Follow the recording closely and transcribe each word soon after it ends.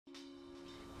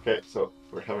Okay, so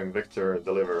we're having Victor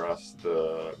deliver us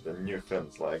the new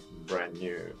fins, like brand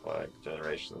new, like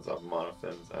generations of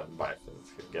monofins and bifins.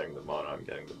 He's getting the mono, I'm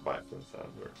getting the bifins, and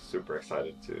we're super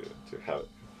excited to have it.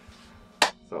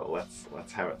 So let's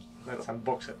have it. Let's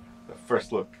unbox it. The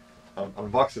first look.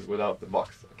 Unbox it without the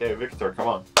box. Okay, Victor, come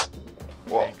on.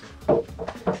 Whoa. Whoa.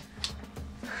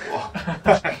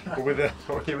 With the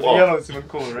yellow, it's even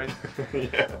cooler, right?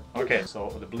 Yeah. Okay,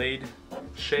 so the blade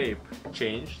shape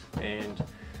changed, and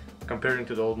comparing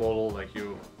to the old model, like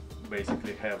you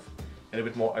basically have a little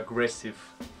bit more aggressive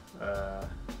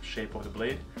shape of the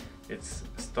blade. It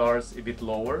starts a bit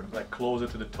lower, like closer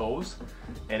to the toes,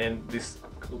 and then this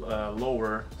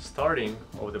lower starting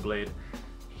of the blade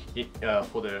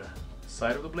for the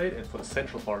side of the blade and for the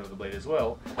central part of the blade as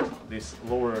well. This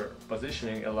lower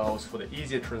positioning allows for the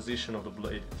easier transition of the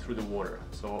blade through the water.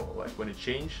 So like when you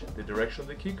change the direction of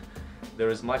the kick, there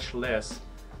is much less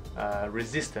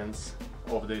resistance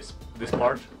of this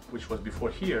part, which was before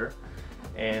here,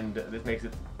 and this makes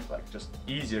it like just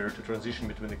easier to transition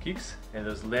between the kicks, and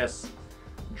there's less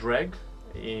drag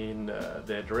in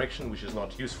the direction, which is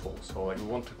not useful. So like we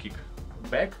want to kick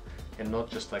back and not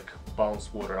just like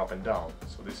bounce water up and down.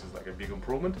 So this is like a big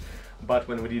improvement. But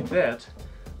when we did that,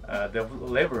 the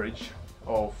leverage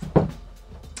of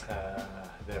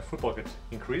the foot pocket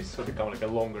increased, so it became like a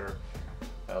longer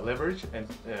leverage, and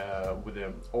with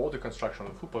the older construction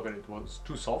of the foot pocket, it was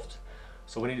too soft,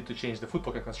 so we needed to change the foot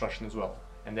pocket construction as well.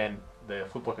 And then the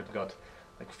foot pocket got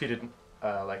like fitted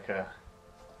like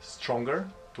stronger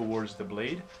towards the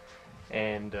blade,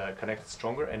 and connected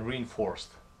stronger and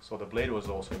reinforced. So the blade was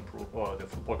also improved, or the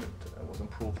foot pocket was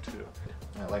improved too.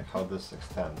 I like how this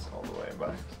extends all the way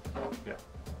back. Yeah.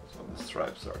 So the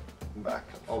stripes are back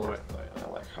and all forth. the way. I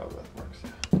like how that works.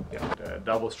 Yeah. The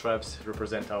double stripes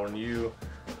represent our new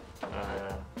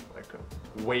like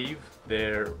a wave.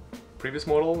 Their previous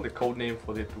model, the code name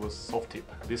for it was soft tip.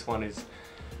 This one is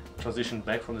transitioned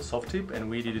back from the soft tip, and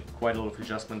we did quite a lot of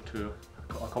adjustment to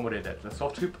accommodate that. The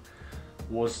soft tip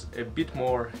was a bit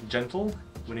more gentle.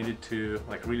 We needed to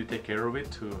like really take care of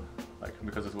it, to like,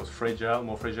 because it was fragile,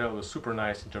 more fragile. It was super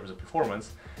nice in terms of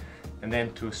performance. And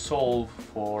then to solve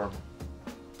for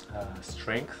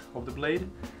strength of the blade,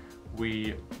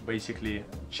 we basically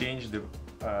changed the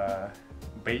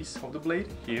base of the blade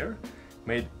here,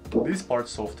 made this part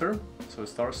softer, so it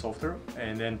starts softer,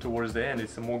 and then towards the end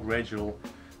it's a more gradual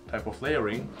type of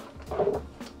layering,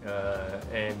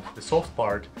 and the soft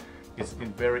part is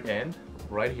in very end,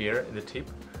 right here in the tip,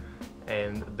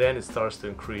 and then it starts to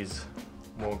increase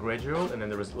more gradual, and then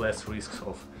there is less risks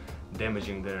of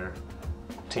damaging their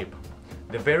tip.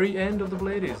 The very end of the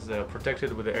blade is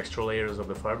protected with the extra layers of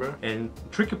the fiber, and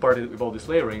tricky part about this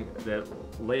layering, the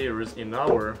layers in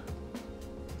our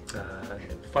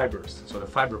fibers. So the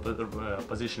fiber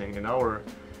positioning in our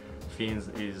fins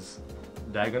is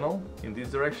diagonal in this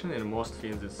direction, and most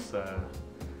fins is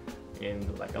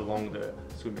in like along the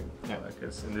swimming, like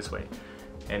it's in this way.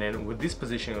 And then with this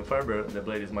positioning of fiber, the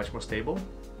blade is much more stable,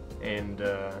 and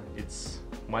it's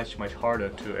much harder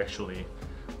to actually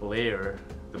layer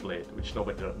the blade, which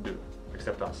nobody do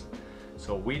except us.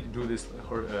 So we do this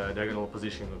diagonal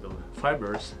positioning of the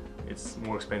fibers. It's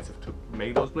more expensive to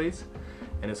make those blades,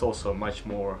 and it's also much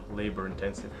more labor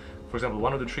intensive. For example,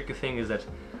 one of the tricky things is that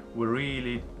we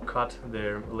really cut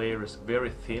their layers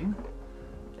very thin,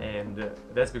 and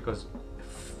that's because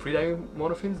freediving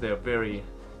monofins, they are very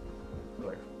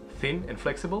like thin and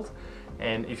flexible,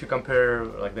 and if you compare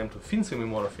like them to fin swimming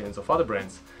monofins of other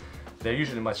brands, they're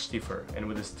usually much stiffer. And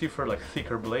with a stiffer, like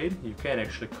thicker blade, you can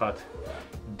actually cut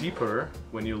deeper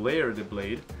when you layer the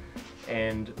blade,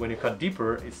 and when you cut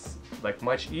deeper, it's like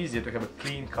much easier to have a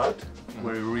clean cut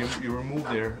where you remove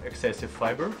their excessive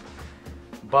fiber,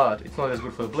 but it's not as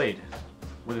good for the blade.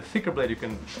 With a thicker blade you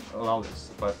can allow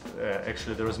this, but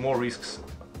actually there is more risks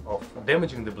of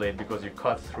damaging the blade because you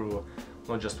cut through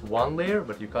not just one layer,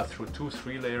 but you cut through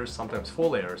 2-3 layers, sometimes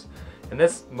 4 layers. And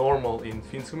that's normal in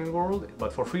fin swimming world,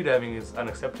 but for freediving it's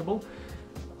unacceptable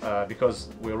because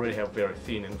we already have very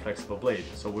thin and flexible blade.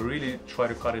 So we really try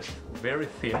to cut it very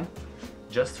thin,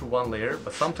 just through one layer,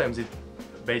 but sometimes it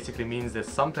basically means that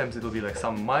sometimes it will be like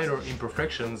some minor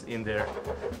imperfections in there,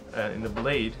 in the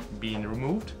blade being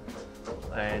removed,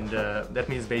 and that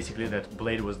means basically that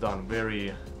blade was done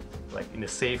very like in a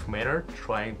safe manner,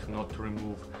 trying to not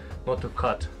to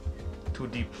cut too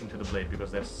deep into the blade,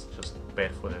 because that's just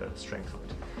bad for the strength of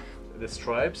it. The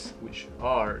stripes, which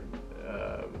are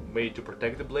made to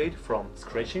protect the blade from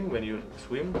scratching when you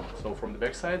swim, so from the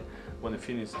backside, when the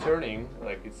fin is turning,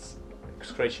 like it's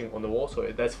scratching on the wall, so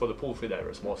that's for the pool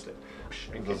freedivers mostly.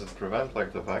 Does it prevent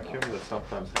like the vacuum that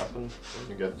sometimes happens when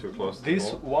you get too close to the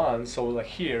This wall? one, so like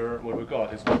here, what we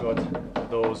got is we got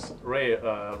those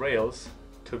rails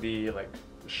to be like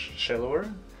shallower,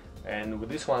 and with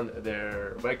this one,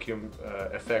 their vacuum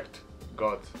effect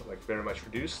got like very much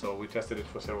reduced. So we tested it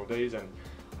for several days, and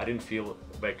I didn't feel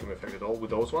vacuum effect at all with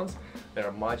those ones. They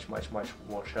are much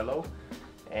more shallow,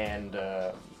 and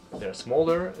they're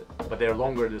smaller, but they're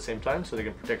longer at the same time, so they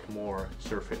can protect more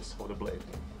surface of the blade.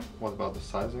 What about the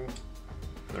sizing?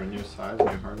 Their new size, new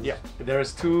harness? Yeah,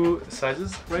 there's 2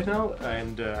 sizes right now,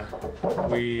 and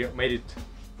we made it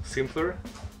simpler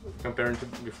compared to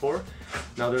before.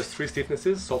 Now there's 3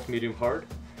 stiffnesses: soft, medium, hard,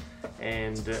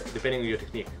 and depending on your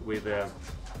technique. With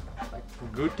like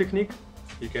good technique,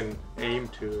 you can aim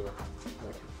to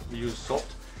like use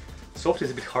soft. Soft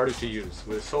is a bit harder to use.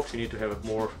 With soft, you need to have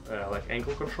more like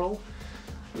ankle control.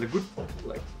 The good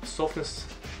like softness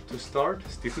to start,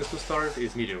 stiffness to start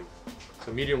is medium.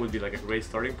 So medium would be like a great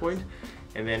starting point,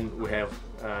 and then we have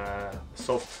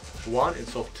soft 1 and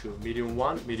soft 2, medium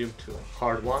 1, medium 2,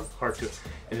 hard 1, hard 2.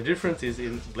 And the difference is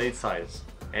in blade size.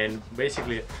 And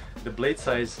basically, the blade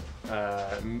size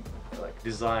like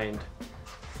designed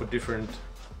for different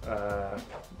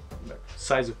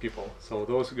size of people. So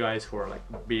those guys who are like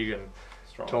big and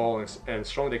Strong. tall and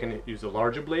strong, they can use a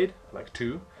larger blade, like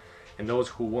 2. And those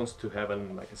who wants to have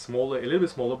like a little bit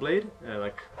smaller blade,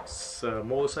 like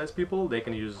smaller size people, they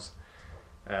can use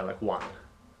like 1.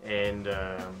 And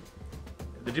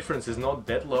the difference is not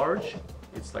that large.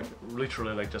 It's like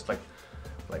literally like just like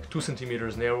 2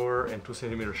 centimeters narrower and 2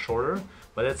 centimeters shorter,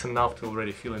 but that's enough to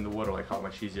already feel in the water like how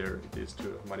much easier it is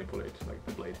to manipulate like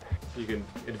the blade. You can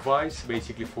advise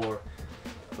basically for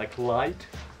like light,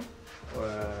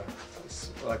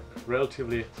 like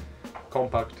relatively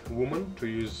compact woman to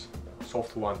use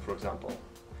soft 1, for example,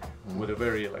 with a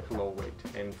very like low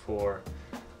weight, and for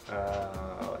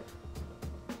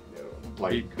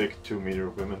like big 2-meter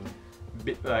women.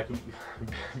 Like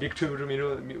big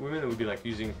 2-meter women would be like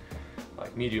using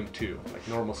like medium 2, like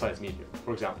normal size medium,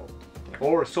 for example,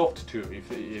 or soft 2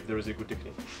 if there is a good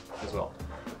technique as well.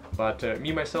 But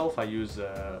me myself, I use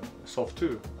soft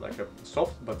 2, like a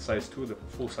soft but size 2, the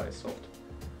full size soft,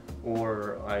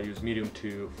 or I use medium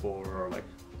 2 for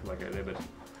like a little bit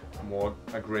more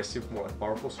aggressive, more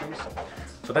powerful swims.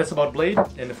 So that's about blade.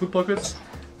 And the foot pockets,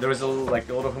 there is a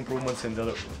lot of improvements in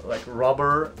the like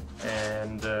rubber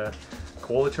and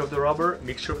quality of the rubber,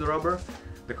 mixture of the rubber.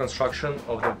 The construction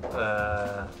of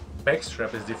the back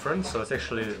strap is different, so it's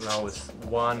actually now it's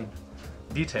one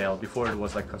detail. Before it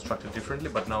was like constructed differently,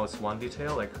 but now it's one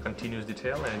detail, like a continuous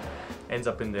detail, and it ends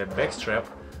up in the back strap,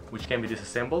 which can be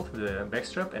disassembled, the back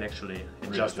strap, and actually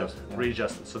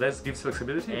readjusted. So that gives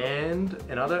flexibility. And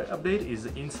another update is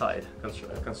the inside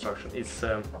construction. It's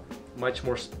much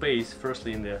more space,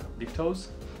 firstly in the big toes.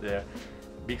 The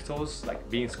big toes, like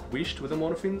being squished with the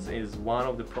monofins, is one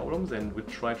of the problems, and we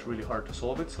tried really hard to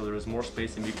solve it. So there is more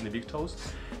space in the big toes,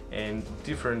 and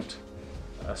different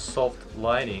soft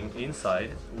lining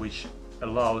inside, which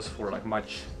allows for like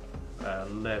much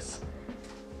less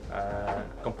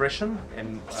compression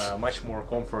and much more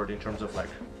comfort in terms of like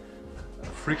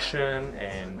friction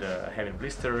and having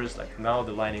blisters. Like now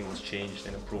the lining was changed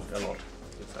and improved a lot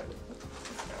inside.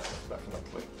 Yeah,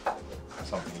 definitely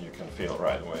something you can feel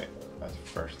right away at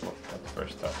first look, at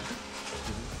first touch.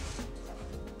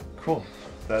 Cool.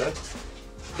 Is that it?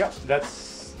 Yeah,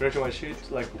 that's pretty much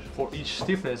it. Like for each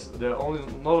stiffness, not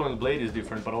only the blade is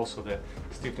different, but also the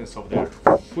stiffness of their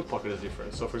foot pocket is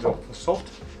different. So for example, for soft,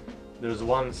 there's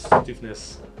one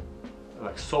stiffness,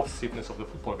 like soft stiffness of the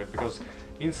foot pocket, because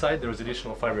inside there is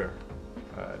additional fiber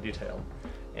detail.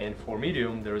 And for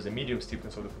medium, there is a medium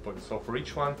stiffness of the foot pocket. So for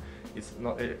each one,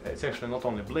 it's actually not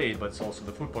only blade, but it's also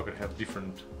the foot pocket have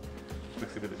different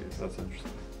flexibilities. That's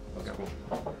interesting. That's Yeah.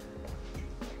 cool.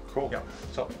 Cool. Yeah.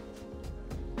 So